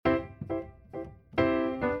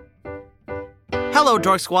Hello,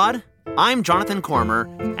 Dork Squad. I'm Jonathan Cormer,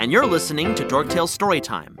 and you're listening to Dorktale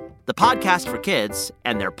Storytime, the podcast for kids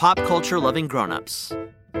and their pop culture-loving grown-ups.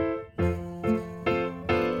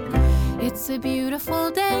 It's a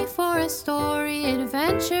beautiful day for a story,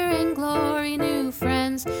 adventure and glory, new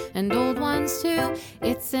friends and old ones too.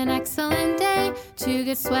 It's an excellent day to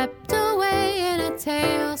get swept away in a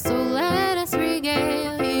tale, so let us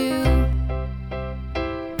regale you.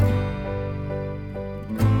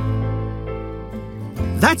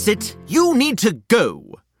 That's it. You need to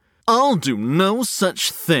go. I'll do no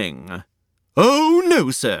such thing. Oh,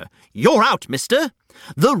 no, sir. You're out, mister.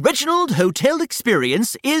 The Reginald Hotel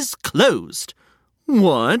Experience is closed.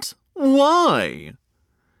 What? Why?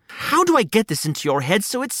 How do I get this into your head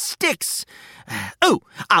so it sticks? Oh,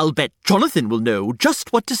 I'll bet Jonathan will know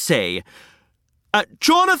just what to say.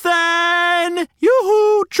 Jonathan!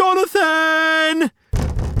 Yoo-hoo, Jonathan!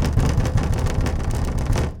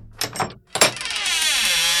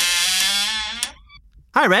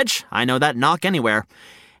 Hi, Reg. I know that knock anywhere.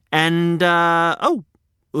 And,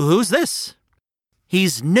 who's this?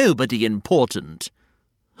 He's nobody important.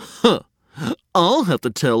 Huh. I'll have to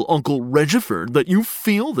tell Uncle Regiford that you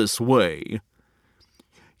feel this way.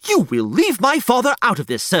 You will leave my father out of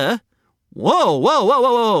this, sir.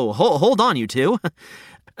 Whoa. Hold on, you two.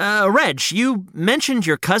 Reg, you mentioned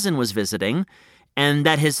your cousin was visiting, and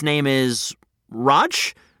that his name is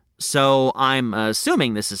Raj, so I'm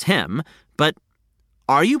assuming this is him, but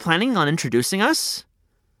are you planning on introducing us?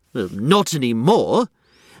 Not anymore.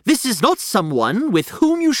 This is not someone with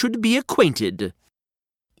whom you should be acquainted.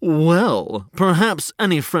 Well, perhaps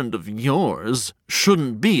any friend of yours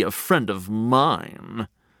shouldn't be a friend of mine.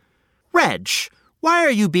 Reg, why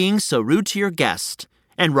are you being so rude to your guest?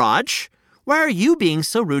 And Raj, why are you being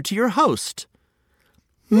so rude to your host?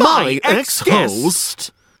 My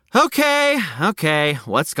ex-host? Okay,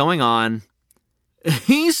 what's going on?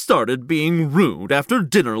 He started being rude after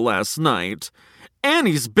dinner last night, and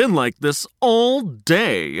he's been like this all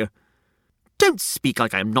day. Don't speak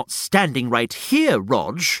like I'm not standing right here,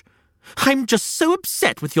 Rog. I'm just so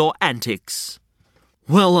upset with your antics.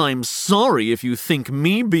 Well, I'm sorry if you think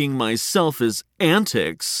me being myself is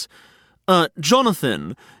antics.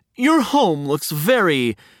 Jonathan, your home looks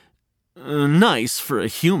very nice for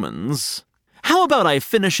humans. How about I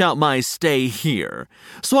finish out my stay here,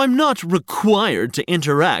 so I'm not required to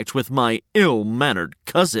interact with my ill-mannered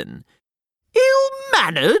cousin?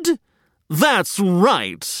 Ill-mannered? That's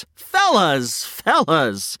right. Fellas.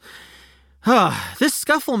 This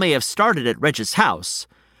scuffle may have started at Reg's house,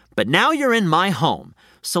 but now you're in my home,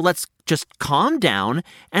 so let's just calm down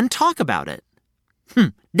and talk about it.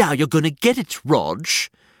 Now you're gonna get it, Rog.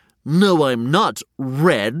 No, I'm not,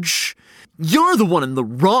 Reg. You're the one in the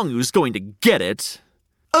wrong who's going to get it.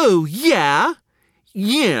 Oh, yeah?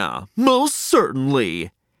 Yeah, most certainly.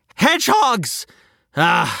 Hedgehogs!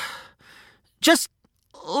 Just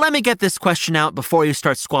let me get this question out before you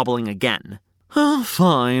start squabbling again.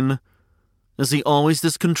 Fine. Is he always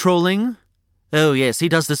this controlling? Oh, yes, he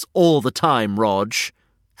does this all the time, Rog.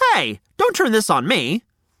 Hey, don't turn this on me.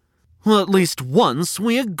 Well, at least once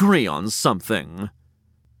we agree on something.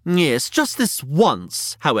 Yes, just this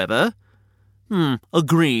once, however.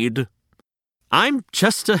 Agreed. I'm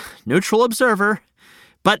just a neutral observer.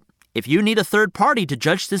 But if you need a third party to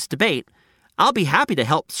judge this debate, I'll be happy to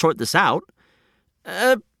help sort this out.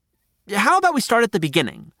 How about we start at the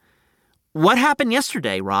beginning? What happened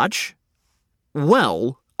yesterday, Rog?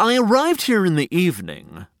 Well, I arrived here in the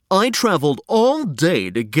evening. I traveled all day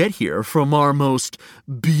to get here from our most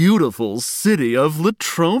beautiful city of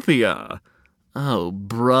Latropia. Oh,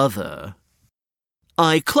 brother.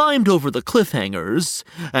 I climbed over the cliffhangers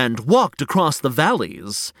and walked across the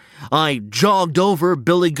valleys. I jogged over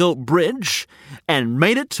Billy Goat Bridge and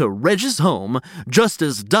made it to Reg's home just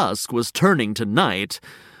as dusk was turning to night.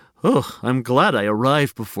 Oh, I'm glad I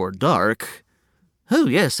arrived before dark. Oh,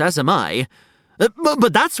 yes, as am I.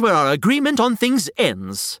 But that's where our agreement on things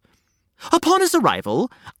ends. Upon his arrival,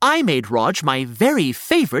 I made Rog my very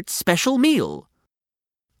favorite special meal.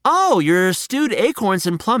 Oh, your stewed acorns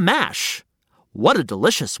and plum mash. What a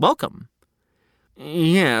delicious welcome.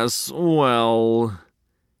 Yes, well...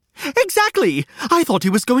 Exactly! I thought he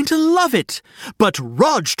was going to love it. But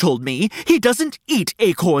Rog told me he doesn't eat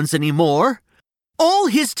acorns anymore. All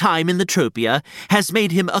his time in Latropia has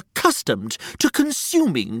made him accustomed to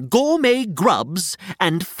consuming gourmet grubs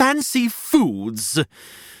and fancy foods.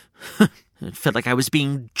 It felt like I was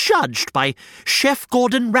being judged by Chef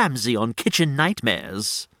Gordon Ramsay on Kitchen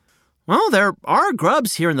Nightmares. Well, there are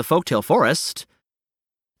grubs here in the Folktale Forest.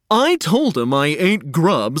 I told him I ate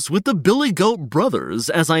grubs with the Billy Goat Brothers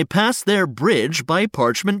as I passed their bridge by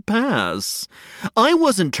Parchment Pass. I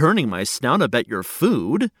wasn't turning my snout up at your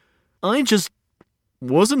food. I just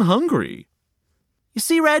wasn't hungry. You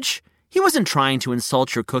see, Reg, he wasn't trying to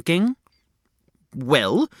insult your cooking.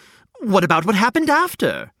 Well, what about what happened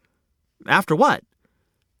after? After what?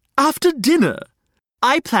 After dinner.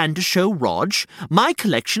 I plan to show Rog my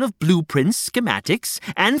collection of blueprints, schematics,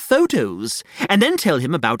 and photos, and then tell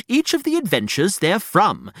him about each of the adventures they're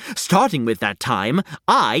from, starting with that time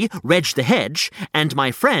I, Reg the Hedge, and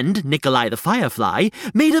my friend Nikolai the Firefly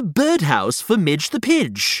made a birdhouse for Midge the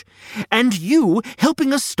Pidge, and you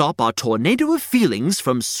helping us stop our tornado of feelings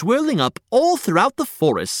from swirling up all throughout the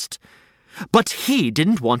forest. But he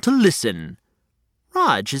didn't want to listen.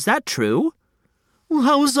 Rog, is that true? Well,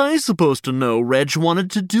 how was I supposed to know Reg wanted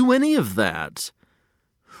to do any of that?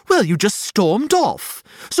 Well, you just stormed off.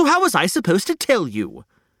 So how was I supposed to tell you?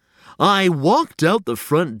 I walked out the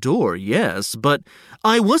front door, yes, but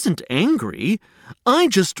I wasn't angry. I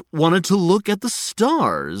just wanted to look at the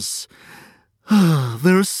stars.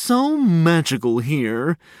 They're so magical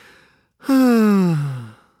here.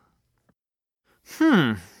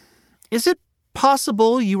 Is it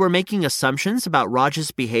possible you were making assumptions about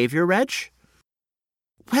Rog's behavior, Reg?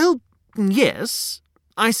 Well, yes,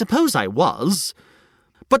 I suppose I was.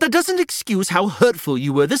 But that doesn't excuse how hurtful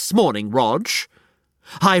you were this morning, Rog.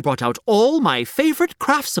 I brought out all my favorite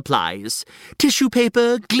craft supplies, tissue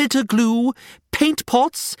paper, glitter glue, paint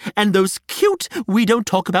pots, and those cute We Don't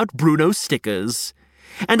Talk About Bruno stickers.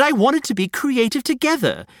 And I wanted to be creative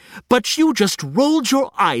together, but you just rolled your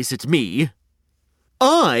eyes at me.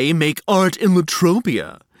 I make art in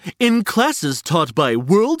Latropia, in classes taught by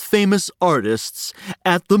world-famous artists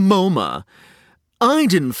at the MoMA. I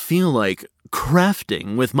didn't feel like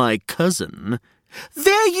crafting with my cousin.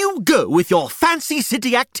 There you go with your fancy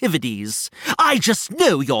city activities. I just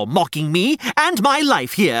know you're mocking me and my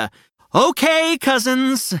life here. Okay,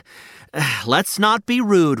 cousins. Let's not be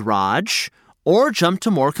rude, Rog, or jump to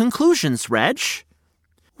more conclusions, Reg.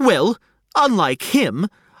 Well, unlike him,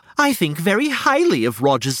 I think very highly of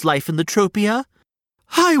Rog's life in Latropia.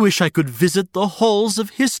 I wish I could visit the halls of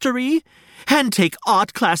history and take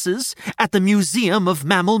art classes at the Museum of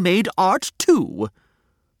Mammal-Made Art, too.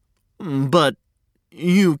 But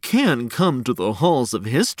you can come to the halls of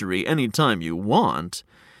history anytime you want.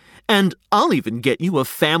 And I'll even get you a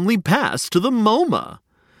family pass to the MoMA.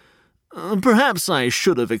 Perhaps I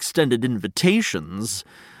should have extended invitations,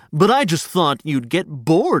 but I just thought you'd get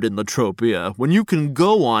bored in Latropia when you can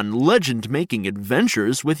go on legend-making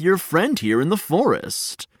adventures with your friend here in the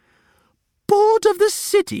forest. Bored of the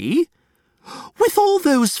city? With all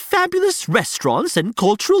those fabulous restaurants and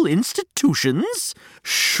cultural institutions?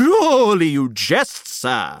 Surely you jest,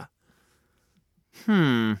 sir.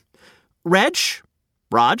 Reg,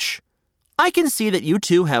 Rog, I can see that you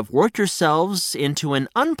two have worked yourselves into an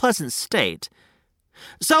unpleasant state.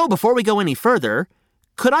 So before we go any further,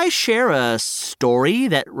 could I share a story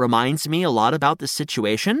that reminds me a lot about this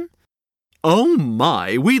situation? Oh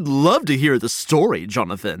my, we'd love to hear the story,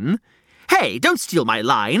 Jonathan. Hey, don't steal my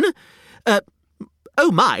line.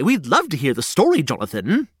 Oh my, we'd love to hear the story,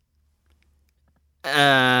 Jonathan.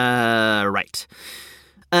 Right.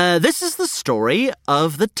 This is the story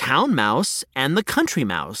of the town mouse and the country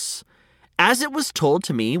mouse, as it was told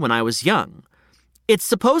to me when I was young. It's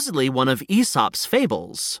supposedly one of Aesop's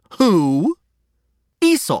fables. Who?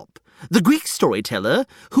 Aesop, the Greek storyteller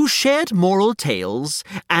who shared moral tales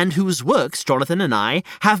and whose works Jonathan and I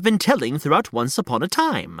have been telling throughout Once Upon a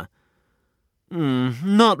Time.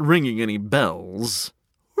 Not ringing any bells.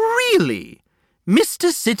 Really?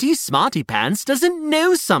 Mr. City Smarty Pants doesn't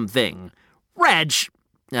know something. Reg.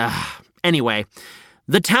 Anyway,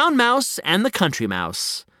 the town mouse and the country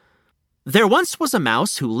mouse. There once was a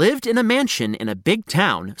mouse who lived in a mansion in a big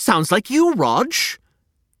town. Sounds like you, Rog.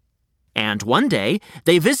 And one day,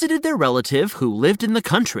 they visited their relative who lived in the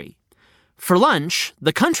country. For lunch,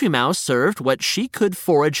 the country mouse served what she could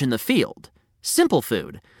forage in the field. Simple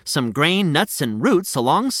food, some grain, nuts, and roots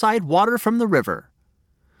alongside water from the river.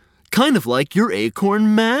 Kind of like your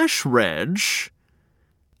acorn mash, Reg.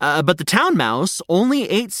 But the town mouse only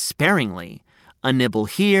ate sparingly. A nibble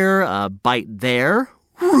here, a bite there.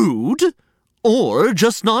 Rude. Or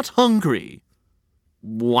just not hungry.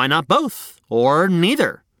 Why not both? Or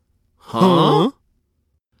neither? Huh?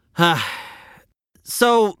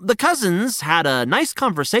 So the cousins had a nice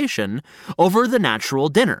conversation over the natural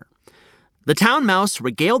dinner. The town mouse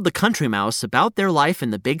regaled the country mouse about their life in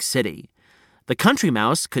the big city. The country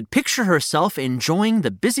mouse could picture herself enjoying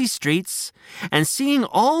the busy streets and seeing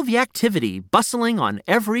all the activity bustling on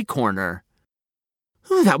every corner.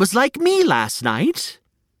 That was like me last night.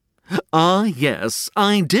 Ah, yes,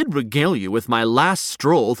 I did regale you with my last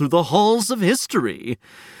stroll through the halls of history.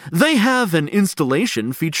 They have an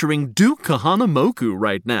installation featuring Duke Kahanamoku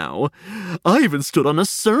right now. I even stood on a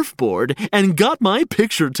surfboard and got my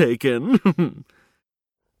picture taken.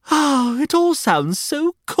 Oh, it all sounds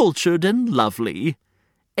so cultured and lovely.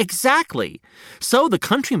 Exactly. So the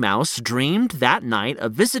country mouse dreamed that night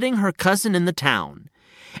of visiting her cousin in the town.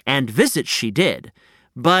 And visit she did.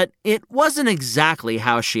 But it wasn't exactly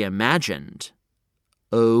how she imagined.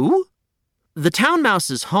 Oh? The town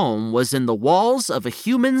mouse's home was in the walls of a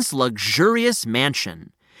human's luxurious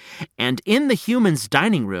mansion, and in the human's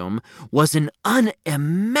dining room was an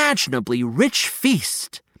unimaginably rich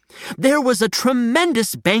feast. There was a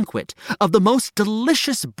tremendous banquet of the most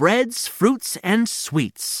delicious breads, fruits, and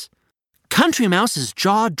sweets. Country Mouse's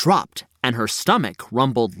jaw dropped, and her stomach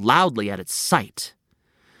rumbled loudly at its sight.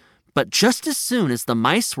 But just as soon as the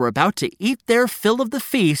mice were about to eat their fill of the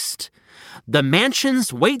feast, the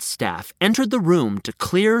mansion's waitstaff entered the room to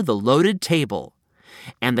clear the loaded table,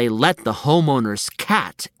 and they let the homeowner's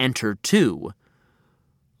cat enter too.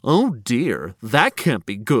 Oh dear, that can't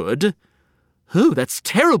be good. Ooh, that's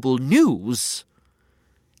terrible news.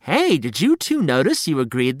 Hey, did you two notice you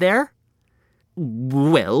agreed there?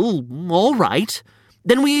 Well, all right.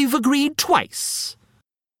 Then we've agreed twice.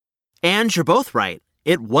 And you're both right.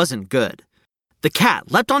 It wasn't good. The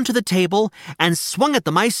cat leapt onto the table and swung at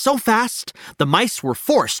the mice so fast, the mice were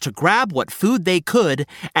forced to grab what food they could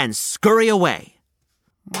and scurry away.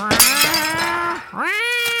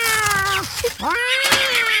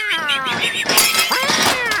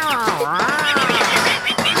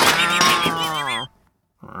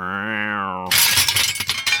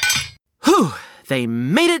 Whew, they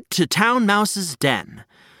made it to Town Mouse's den.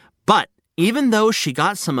 But even though she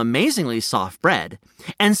got some amazingly soft bread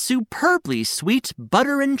and superbly sweet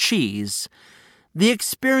butter and cheese, the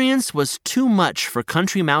experience was too much for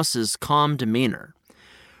Country Mouse's calm demeanor.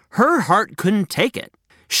 Her heart couldn't take it.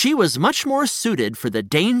 She was much more suited for the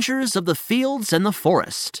dangers of the fields and the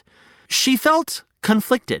forest. She felt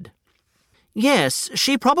conflicted. Yes,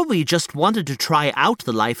 she probably just wanted to try out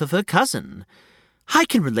the life of her cousin. I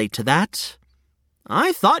can relate to that.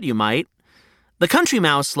 I thought you might. The Country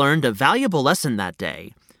Mouse learned a valuable lesson that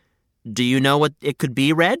day. Do you know what it could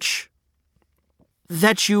be, Reg?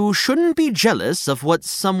 That you shouldn't be jealous of what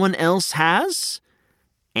someone else has,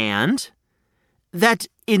 and that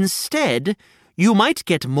instead you might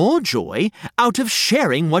get more joy out of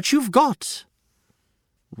sharing what you've got.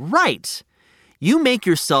 Right. You make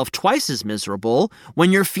yourself twice as miserable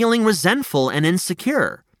when you're feeling resentful and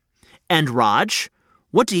insecure. And Raj,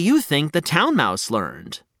 what do you think the Town Mouse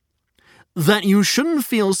learned? That you shouldn't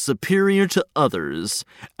feel superior to others,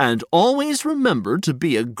 and always remember to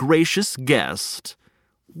be a gracious guest.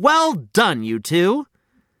 Well done, you two.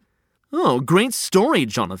 Oh, great story,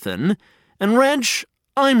 Jonathan. And Reg,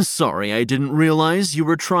 I'm sorry I didn't realize you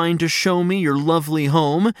were trying to show me your lovely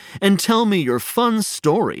home and tell me your fun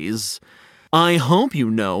stories. I hope you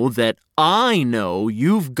know that I know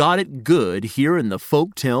you've got it good here in the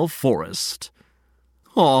Folktale Forest.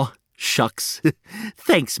 Aw, shucks.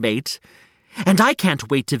 Thanks, mate. And I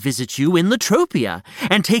can't wait to visit you in Latropia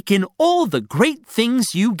and take in all the great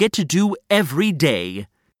things you get to do every day.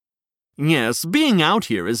 Yes, being out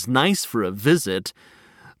here is nice for a visit,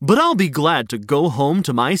 but I'll be glad to go home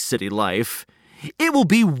to my city life. It will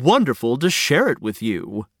be wonderful to share it with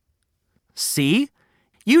you. See?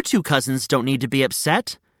 You two cousins don't need to be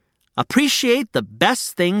upset. Appreciate the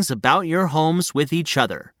best things about your homes with each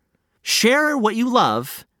other. Share what you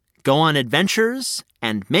love, go on adventures,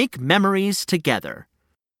 and make memories together.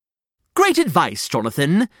 Great advice,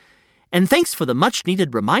 Jonathan. And thanks for the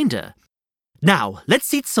much-needed reminder. Now,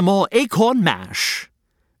 let's eat some more acorn mash.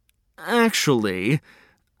 Actually,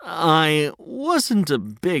 I wasn't a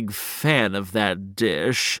big fan of that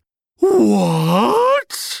dish.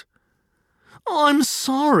 What? I'm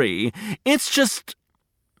sorry. It's just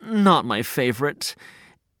not my favorite.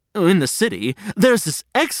 In the city, there's this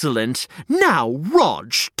excellent... Now,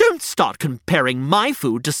 Raj, don't start comparing my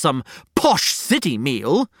food to some posh city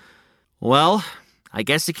meal. Well, I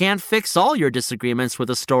guess you can't fix all your disagreements with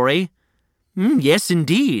a story. Yes,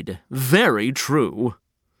 indeed. Very true.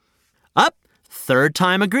 Up, third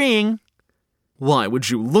time agreeing. Why would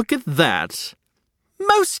you look at that?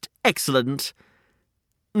 Most excellent.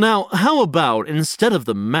 Now, how about, instead of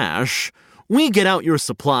the mash, we get out your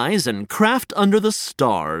supplies and craft under the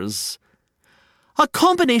stars? A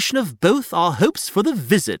combination of both our hopes for the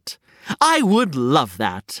visit. I would love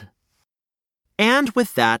that. And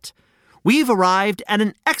with that, we've arrived at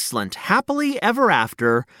an excellent happily ever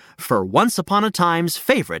after for Once Upon a Time's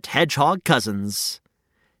favorite hedgehog cousins.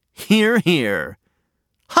 Hear, hear.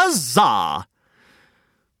 Huzzah!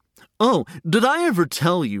 Oh, did I ever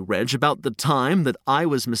tell you, Reg, about the time that I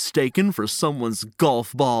was mistaken for someone's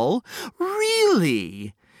golf ball?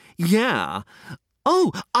 Really? Yeah.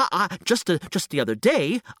 Oh, just the other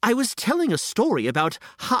day, I was telling a story about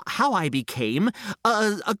how I became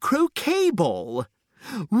a croquet ball.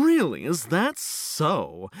 Really? Is that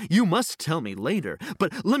so? You must tell me later,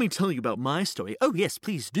 but let me tell you about my story. Oh, yes,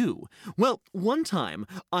 please do. Well, one time,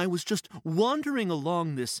 I was just wandering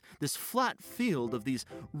along this flat field with these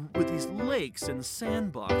lakes and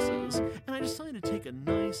sandboxes, and I decided to take a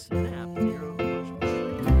nice nap near a bunch of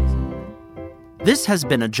trees. This has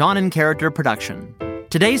been a John and Character production.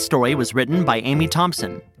 Today's story was written by Amy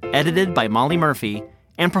Thompson, edited by Molly Murphy,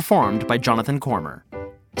 and performed by Jonathan Cormer.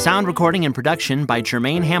 Sound recording and production by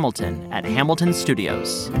Jermaine Hamilton at Hamilton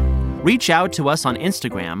Studios. Reach out to us on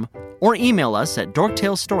Instagram or email us at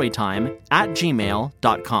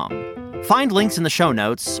dorktalestorytime@gmail.com. Find links in the show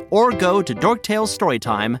notes or go to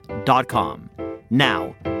dorktalestorytime.com.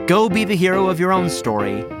 Now, go be the hero of your own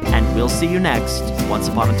story, and we'll see you next Once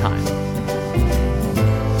Upon a Time.